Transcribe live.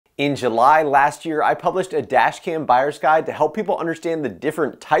In July last year, I published a dashcam buyer's guide to help people understand the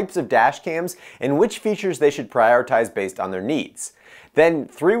different types of dashcams and which features they should prioritize based on their needs. Then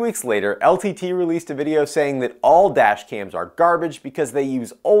 3 weeks later, LTT released a video saying that all dashcams are garbage because they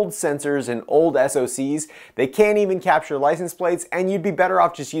use old sensors and old SoCs, they can't even capture license plates, and you'd be better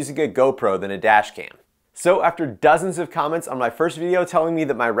off just using a GoPro than a dashcam. So after dozens of comments on my first video telling me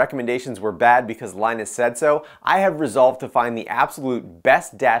that my recommendations were bad because Linus said so, I have resolved to find the absolute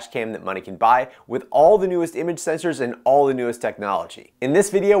best dashcam that money can buy with all the newest image sensors and all the newest technology. In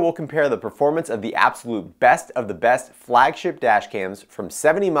this video, we'll compare the performance of the absolute best of the best flagship dashcams from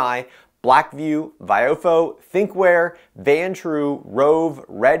 70mm, Blackvue, Viofo, Thinkware, Vantrue, Rove,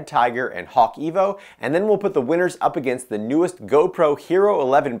 RedTiger, and HawkEvo, and then we'll put the winners up against the newest GoPro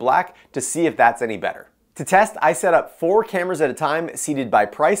Hero11 Black to see if that's any better. To test, I set up 4 cameras at a time, seated by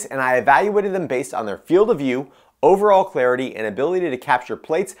price, and I evaluated them based on their field of view, overall clarity, and ability to capture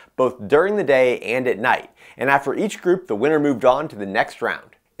plates both during the day and at night. And after each group, the winner moved on to the next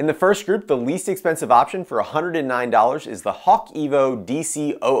round. In the first group, the least expensive option for $109 is the HawkEvo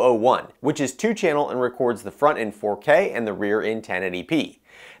DC001, which is 2-channel and records the front in 4K and the rear in 1080p.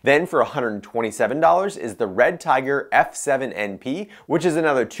 Then for $127 is the RedTiger F7NP, which is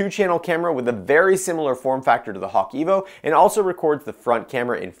another 2-channel camera with a very similar form factor to the HawkEvo and also records the front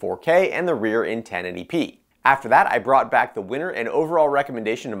camera in 4K and the rear in 1080p. After that, I brought back the winner and overall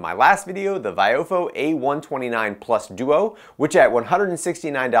recommendation of my last video, the Viofo A129 Plus Duo, which at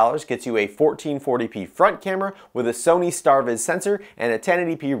 $169 gets you a 1440p front camera with a Sony StarViz sensor and a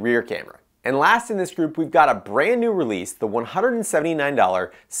 1080p rear camera. And last in this group, we've got a brand new release, the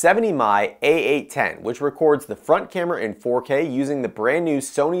 $179 70mm A810, which records the front camera in 4K using the brand new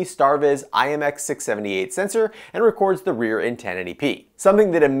Sony StarViz IMX678 sensor and records the rear in 1080p.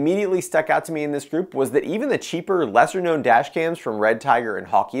 Something that immediately stuck out to me in this group was that even the cheaper, lesser known dashcams from RedTiger and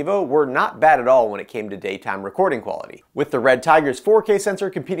HawkEvo were not bad at all when it came to daytime recording quality, with the RedTiger's 4K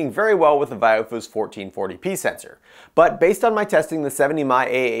sensor competing very well with the Viofo's 1440p sensor. But based on my testing, the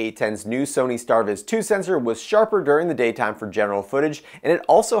 70mm A810's new Sony StarViz 2 sensor was sharper during the daytime for general footage, and it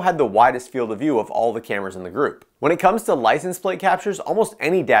also had the widest field of view of all the cameras in the group. When it comes to license plate captures, almost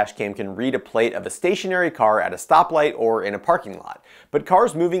any dashcam can read a plate of a stationary car at a stoplight or in a parking lot. But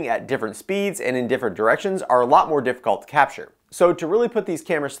cars moving at different speeds and in different directions are a lot more difficult to capture. So to really put these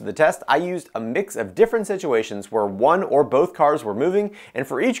cameras to the test, I used a mix of different situations where one or both cars were moving, and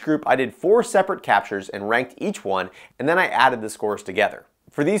for each group I did 4 separate captures and ranked each one, and then I added the scores together.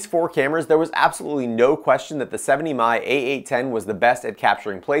 For these 4 cameras, there was absolutely no question that the 70mm A810 was the best at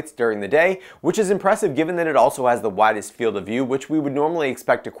capturing plates during the day, which is impressive given that it also has the widest field of view, which we would normally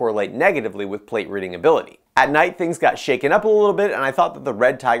expect to correlate negatively with plate reading ability. At night, things got shaken up a little bit, and I thought that the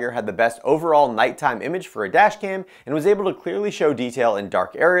RedTiger had the best overall nighttime image for a dashcam and was able to clearly show detail in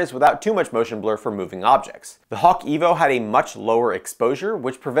dark areas without too much motion blur for moving objects. The HawkEvo had a much lower exposure,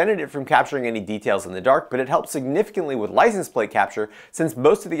 which prevented it from capturing any details in the dark, but it helped significantly with license plate capture since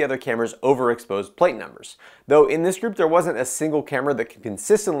most of the other cameras overexposed plate numbers. Though in this group, there wasn't a single camera that could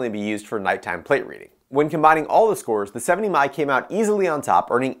consistently be used for nighttime plate reading. When combining all the scores, the 70mm came out easily on top,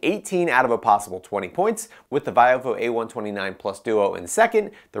 earning 18 out of a possible 20 points, with the Viofo A129 Plus Duo in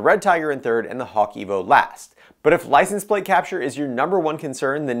second, the RedTiger in third, and the HawkEvo last. But if license plate capture is your #1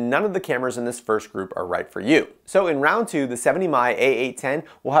 concern, then none of the cameras in this first group are right for you. So in round 2, the 70mm A810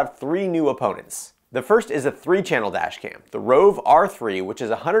 will have 3 new opponents. The first is a 3-channel dashcam, the Rove R3, which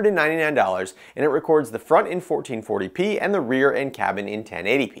is $199, and it records the front in 1440p and the rear and cabin in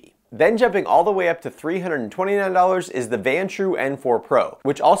 1080p. Then jumping all the way up to $329 is the Vantrue N4 Pro,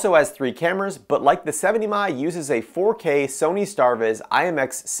 which also has 3 cameras, but like the 70mm uses a 4K Sony StarViz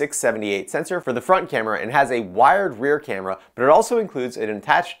IMX678 sensor for the front camera and has a wired rear camera, but it also includes an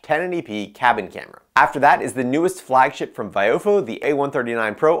attached 1080p cabin camera. After that is the newest flagship from Viofo, the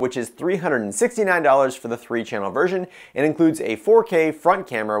A139 Pro, which is $369 for the 3-channel version and includes a 4K front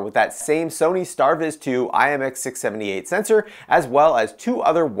camera with that same Sony StarViz 2 IMX678 sensor, as well as 2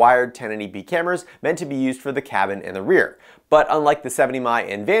 other wired 1080p cameras meant to be used for the cabin and the rear. But unlike the 70mm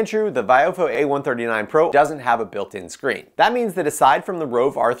and Vantrue, the Viofo A139 Pro doesn't have a built-in screen. That means that aside from the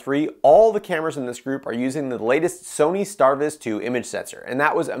Rove R3, all the cameras in this group are using the latest Sony StarViz 2 image sensor, and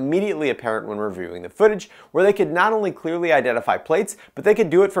that was immediately apparent when reviewing the footage, where they could not only clearly identify plates, but they could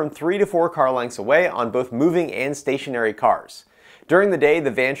do it from 3 to 4 car lengths away on both moving and stationary cars. During the day,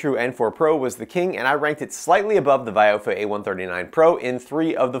 the Vantrue N4 Pro was the king, and I ranked it slightly above the Viofo A139 Pro in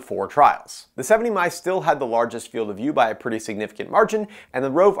 3 of the 4 trials. The 70mm still had the largest field of view by a pretty significant margin, and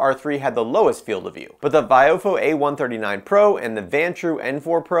the Rove R3 had the lowest field of view. But the Viofo A139 Pro and the Vantrue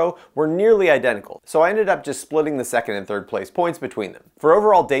N4 Pro were nearly identical, so I ended up just splitting the second and third place points between them. For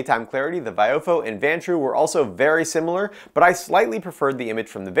overall daytime clarity, the Viofo and Vantrue were also very similar, but I slightly preferred the image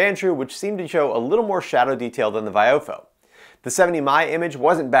from the Vantrue, which seemed to show a little more shadow detail than the Viofo. The 70mm image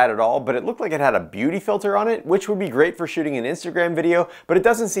wasn't bad at all, but it looked like it had a beauty filter on it, which would be great for shooting an Instagram video, but it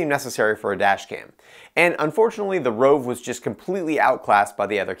doesn't seem necessary for a dash cam. And unfortunately, the Rove was just completely outclassed by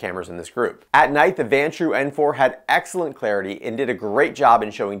the other cameras in this group. At night, the Vantrue N4 had excellent clarity and did a great job in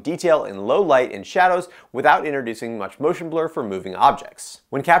showing detail in low light and shadows without introducing much motion blur for moving objects.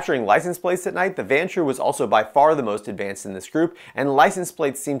 When capturing license plates at night, the Vantrue was also by far the most advanced in this group, and license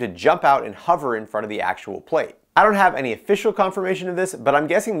plates seemed to jump out and hover in front of the actual plate. I don't have any official confirmation of this, but I'm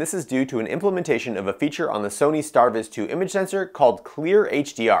guessing this is due to an implementation of a feature on the Sony Starviz 2 image sensor called Clear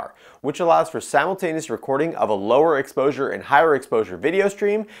HDR, which allows for simultaneous recording of a lower exposure and higher exposure video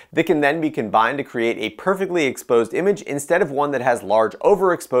stream that can then be combined to create a perfectly exposed image instead of one that has large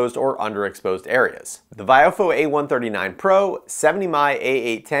overexposed or underexposed areas. The Viofo A139 Pro, 70mm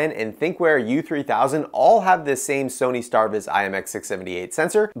A810, and Thinkware U3000 all have this same Sony Starviz IMX678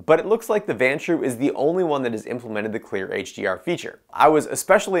 sensor, but it looks like the Vantrue is the only one that has implemented the Clear HDR feature. I was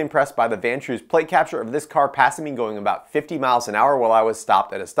especially impressed by the Vantrue's plate capture of this car passing me going about 50 miles an hour while I was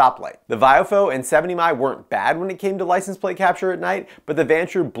stopped at a stoplight. The Viofo and 70mm weren't bad when it came to license plate capture at night, but the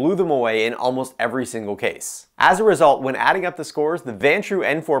Vantrue blew them away in almost every single case. As a result, when adding up the scores, the Vantrue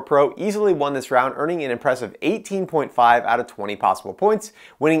N4 Pro easily won this round, earning an impressive 18.5 out of 20 possible points,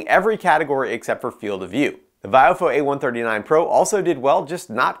 winning every category except for field of view. The Viofo A139 Pro also did well, just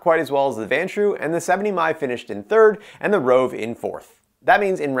not quite as well as the Vantrue, and the 70mm finished in 3rd and the Rove in 4th. That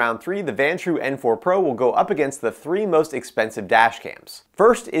means in round 3, the Vantrue N4 Pro will go up against the 3 most expensive dash cams.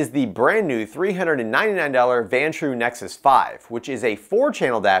 First is the brand new $399 Vantrue Nexus 5, which is a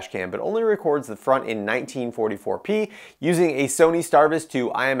 4-channel dash cam but only records the front in 1944p using a Sony Starviz 2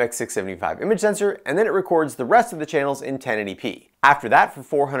 IMX675 image sensor, and then it records the rest of the channels in 1080p. After that,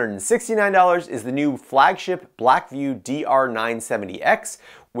 for $469, is the new flagship Blackvue DR970X,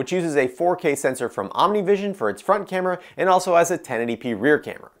 which uses a 4K sensor from OmniVision for its front camera and also has a 1080p rear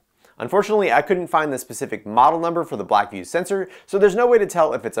camera. Unfortunately, I couldn't find the specific model number for the Blackvue sensor, so there's no way to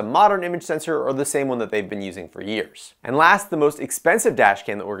tell if it's a modern image sensor or the same one that they've been using for years. And last, the most expensive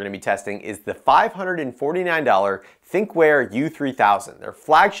dashcam that we're going to be testing is the $549 Thinkware U3000, their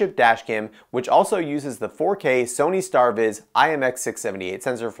flagship dashcam, which also uses the 4K Sony Starviz IMX678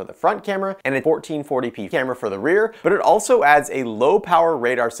 sensor for the front camera and a 1440p camera for the rear, but it also adds a low power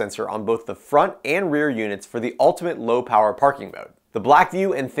radar sensor on both the front and rear units for the ultimate low power parking mode. The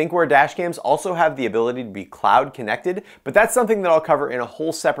Blackvue and Thinkware dashcams also have the ability to be cloud connected, but that's something that I'll cover in a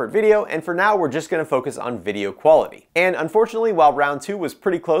whole separate video, and for now we're just going to focus on video quality. And unfortunately, while round 2 was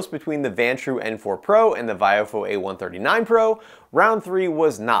pretty close between the Vantrue N4 Pro and the Viofo A139 Pro, round 3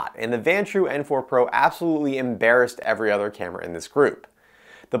 was not, and the Vantrue N4 Pro absolutely embarrassed every other camera in this group.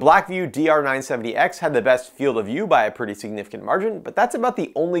 The Blackvue DR970X had the best field of view by a pretty significant margin, but that's about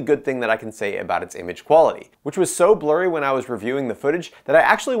the only good thing that I can say about its image quality, which was so blurry when I was reviewing the footage that I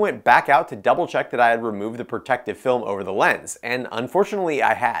actually went back out to double check that I had removed the protective film over the lens, and unfortunately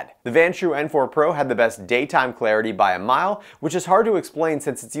I had. The Vantrue N4 Pro had the best daytime clarity by a mile, which is hard to explain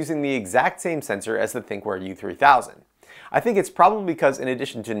since it's using the exact same sensor as the Thinkware U3000. I think it's probably because in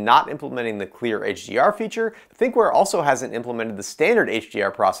addition to not implementing the Clear HDR feature, Thinkware also hasn't implemented the standard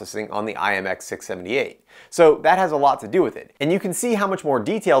HDR processing on the IMX678. So that has a lot to do with it. And you can see how much more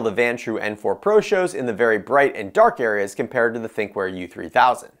detail the Vantrue N4 Pro shows in the very bright and dark areas compared to the Thinkware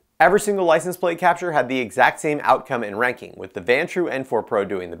U3000. Every single license plate capture had the exact same outcome and ranking, with the Vantrue N4 Pro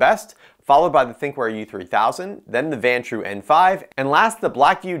doing the best, followed by the Thinkware U3000, then the Vantrue N5, and last the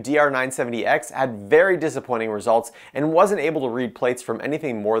Blackvue DR970X had very disappointing results and wasn't able to read plates from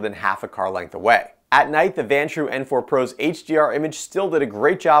anything more than half a car length away. At night, the Vantrue N4 Pro's HDR image still did a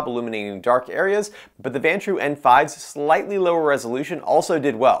great job illuminating dark areas, but the Vantrue N5's slightly lower resolution also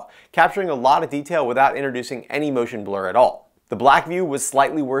did well, capturing a lot of detail without introducing any motion blur at all. The Blackvue was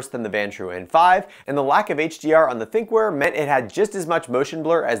slightly worse than the Vantrue N5, and the lack of HDR on the Thinkware meant it had just as much motion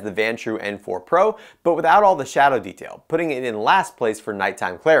blur as the Vantrue N4 Pro, but without all the shadow detail, putting it in last place for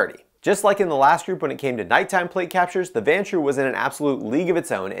nighttime clarity. Just like in the last group when it came to nighttime plate captures, the Vantrue was in an absolute league of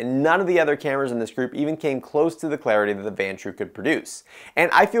its own, and none of the other cameras in this group even came close to the clarity that the Vantrue could produce. And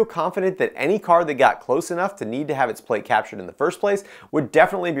I feel confident that any car that got close enough to need to have its plate captured in the first place would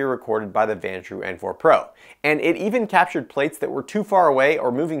definitely be recorded by the Vantrue N4 Pro. And it even captured plates that were too far away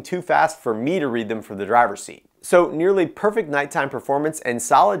or moving too fast for me to read them from the driver's seat. So nearly perfect nighttime performance and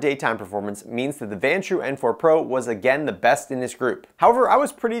solid daytime performance means that the Vantrue N4 Pro was again the best in this group. However, I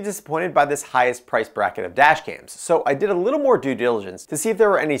was pretty disappointed by this highest price bracket of dash cams, so I did a little more due diligence to see if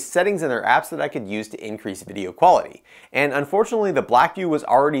there were any settings in their apps that I could use to increase video quality. And unfortunately, the Blackvue was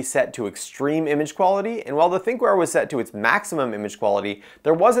already set to extreme image quality, and while the Thinkware was set to its maximum image quality,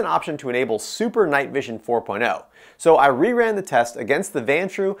 there was an option to enable Super Night Vision 4.0. So I reran the test against the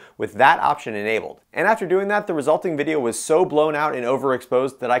Vantrue with that option enabled. And after doing that, the resulting video was so blown out and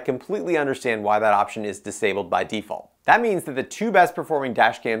overexposed that I completely understand why that option is disabled by default. That means that the two best performing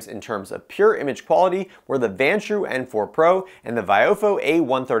dash cams in terms of pure image quality were the Vantrue N4 Pro and the Viofo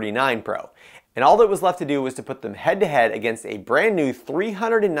A139 Pro. And all that was left to do was to put them head to head against a brand new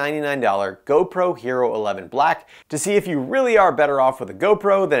 $399 GoPro Hero11 Black to see if you really are better off with a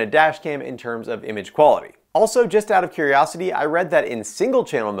GoPro than a dash cam in terms of image quality. Also, just out of curiosity, I read that in single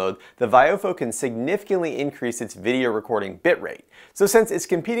channel mode, the Viofo can significantly increase its video recording bitrate. So since it's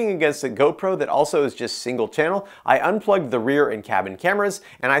competing against a GoPro that also is just single channel, I unplugged the rear and cabin cameras,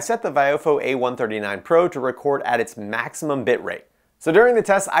 and I set the Viofo A139 Pro to record at its maximum bitrate. So during the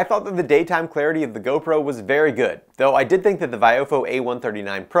test, I thought that the daytime clarity of the GoPro was very good, though I did think that the Viofo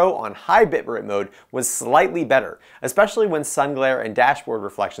A139 Pro on high bitrate mode was slightly better, especially when sun glare and dashboard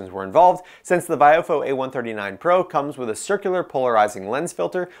reflections were involved, since the Viofo A139 Pro comes with a circular polarizing lens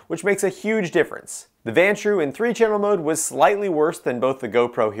filter, which makes a huge difference. The Vantrue in 3-channel mode was slightly worse than both the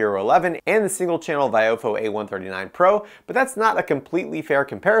GoPro Hero11 and the single-channel Viofo A139 Pro, but that's not a completely fair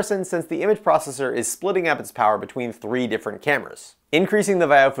comparison since the image processor is splitting up its power between 3 different cameras. Increasing the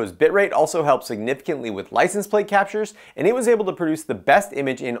Viofo's bitrate also helped significantly with license plate captures, and it was able to produce the best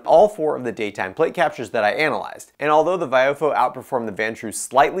image in all 4 of the daytime plate captures that I analyzed. And although the Viofo outperformed the Vantrue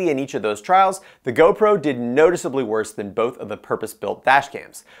slightly in each of those trials, the GoPro did noticeably worse than both of the purpose-built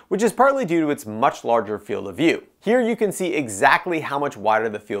dashcams, which is partly due to its much larger field of view. Here you can see exactly how much wider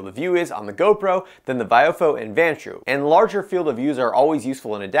the field of view is on the GoPro than the Viofo and Vantrue, and larger field of views are always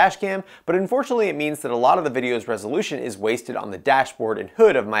useful in a dashcam, but unfortunately it means that a lot of the video's resolution is wasted on the dashboard and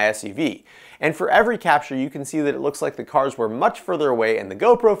hood of my SUV. And for every capture you can see that it looks like the cars were much further away in the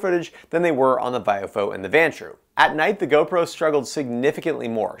GoPro footage than they were on the Viofo and the Vantrue. At night, the GoPro struggled significantly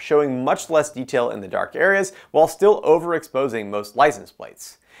more, showing much less detail in the dark areas while still overexposing most license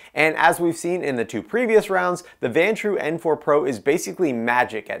plates. And as we've seen in the 2 previous rounds, the Vantrue N4 Pro is basically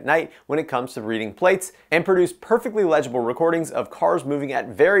magic at night when it comes to reading plates and produced perfectly legible recordings of cars moving at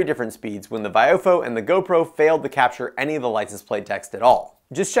very different speeds when the Viofo and the GoPro failed to capture any of the license plate text at all.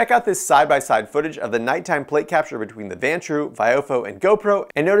 Just check out this side-by-side footage of the nighttime plate capture between the Vantrue, Viofo, and GoPro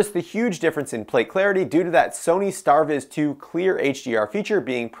and notice the huge difference in plate clarity due to that Sony StarViz 2 Clear HDR feature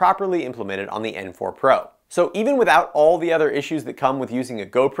being properly implemented on the N4 Pro. So even without all the other issues that come with using a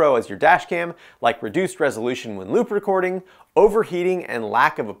GoPro as your dashcam, like reduced resolution when loop recording, overheating, and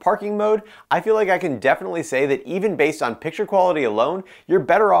lack of a parking mode, I feel like I can definitely say that even based on picture quality alone, you're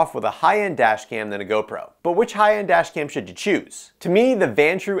better off with a high-end dashcam than a GoPro. But which high-end dashcam should you choose? To me, the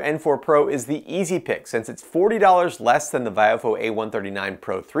Vantrue N4 Pro is the easy pick since it's $40 less than the Viofo A139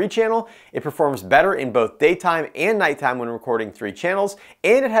 Pro 3-channel, it performs better in both daytime and nighttime when recording 3 channels,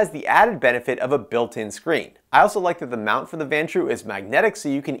 and it has the added benefit of a built-in screen. I also like that the mount for the Vantrue is magnetic, so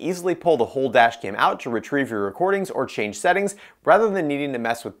you can easily pull the whole dashcam out to retrieve your recordings or change settings rather than needing to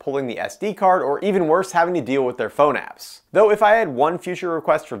mess with pulling the SD card or even worse, having to deal with their phone apps. Though if I had one future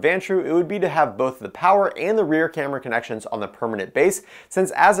request for Vantrue, it would be to have both the power and the rear camera connections on the permanent base,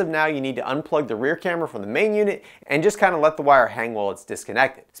 since as of now you need to unplug the rear camera from the main unit and just kind of let the wire hang while it's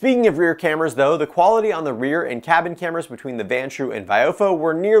disconnected. Speaking of rear cameras though, the quality on the rear and cabin cameras between the Vantrue and Viofo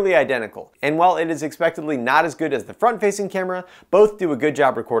were nearly identical, and while it is expectedly not as good as the front-facing camera, both do a good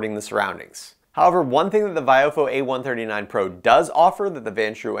job recording the surroundings. However, one thing that the Viofo A139 Pro does offer that the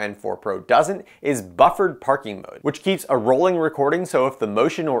Vantrue N4 Pro doesn't is buffered parking mode, which keeps a rolling recording, so if the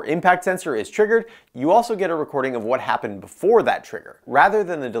motion or impact sensor is triggered, you also get a recording of what happened before that trigger, rather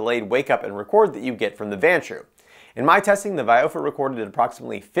than the delayed wake up and record that you get from the Vantrue. In my testing, the Viofo recorded at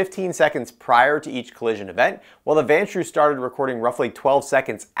approximately 15 seconds prior to each collision event, while the Vantrue started recording roughly 12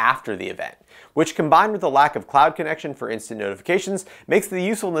 seconds after the event, which combined with the lack of cloud connection for instant notifications makes the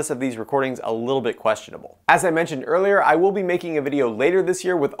usefulness of these recordings a little bit questionable. As I mentioned earlier, I will be making a video later this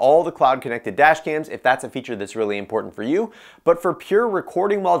year with all the cloud connected dash cams if that's a feature that's really important for you, but for pure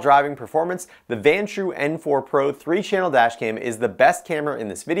recording while driving performance, the Vantrue N4 Pro 3-channel dashcam is the best camera in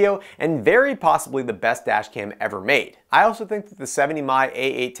this video and very possibly the best dashcam ever made. I also think that the 70mm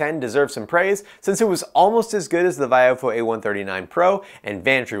A810 deserves some praise since it was almost as good as the Viofo A139 Pro and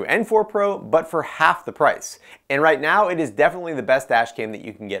Vantrue N4 Pro, but for half the price. And right now, it is definitely the best dashcam that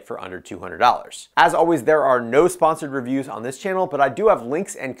you can get for under $200. As always, there are no sponsored reviews on this channel, but I do have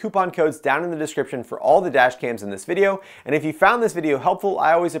links and coupon codes down in the description for all the dashcams in this video. And if you found this video helpful,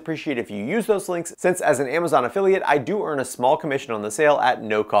 I always appreciate if you use those links, since as an Amazon affiliate, I do earn a small commission on the sale at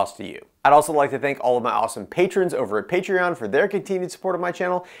no cost to you. I'd also like to thank all of my awesome patrons over at Patreon for their continued support of my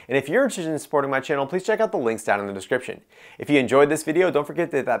channel, and if you're interested in supporting my channel, please check out the links down in the description. If you enjoyed this video, don't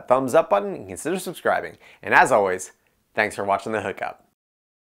forget to hit that thumbs up button and consider subscribing. And as always, thanks for watching the hookup.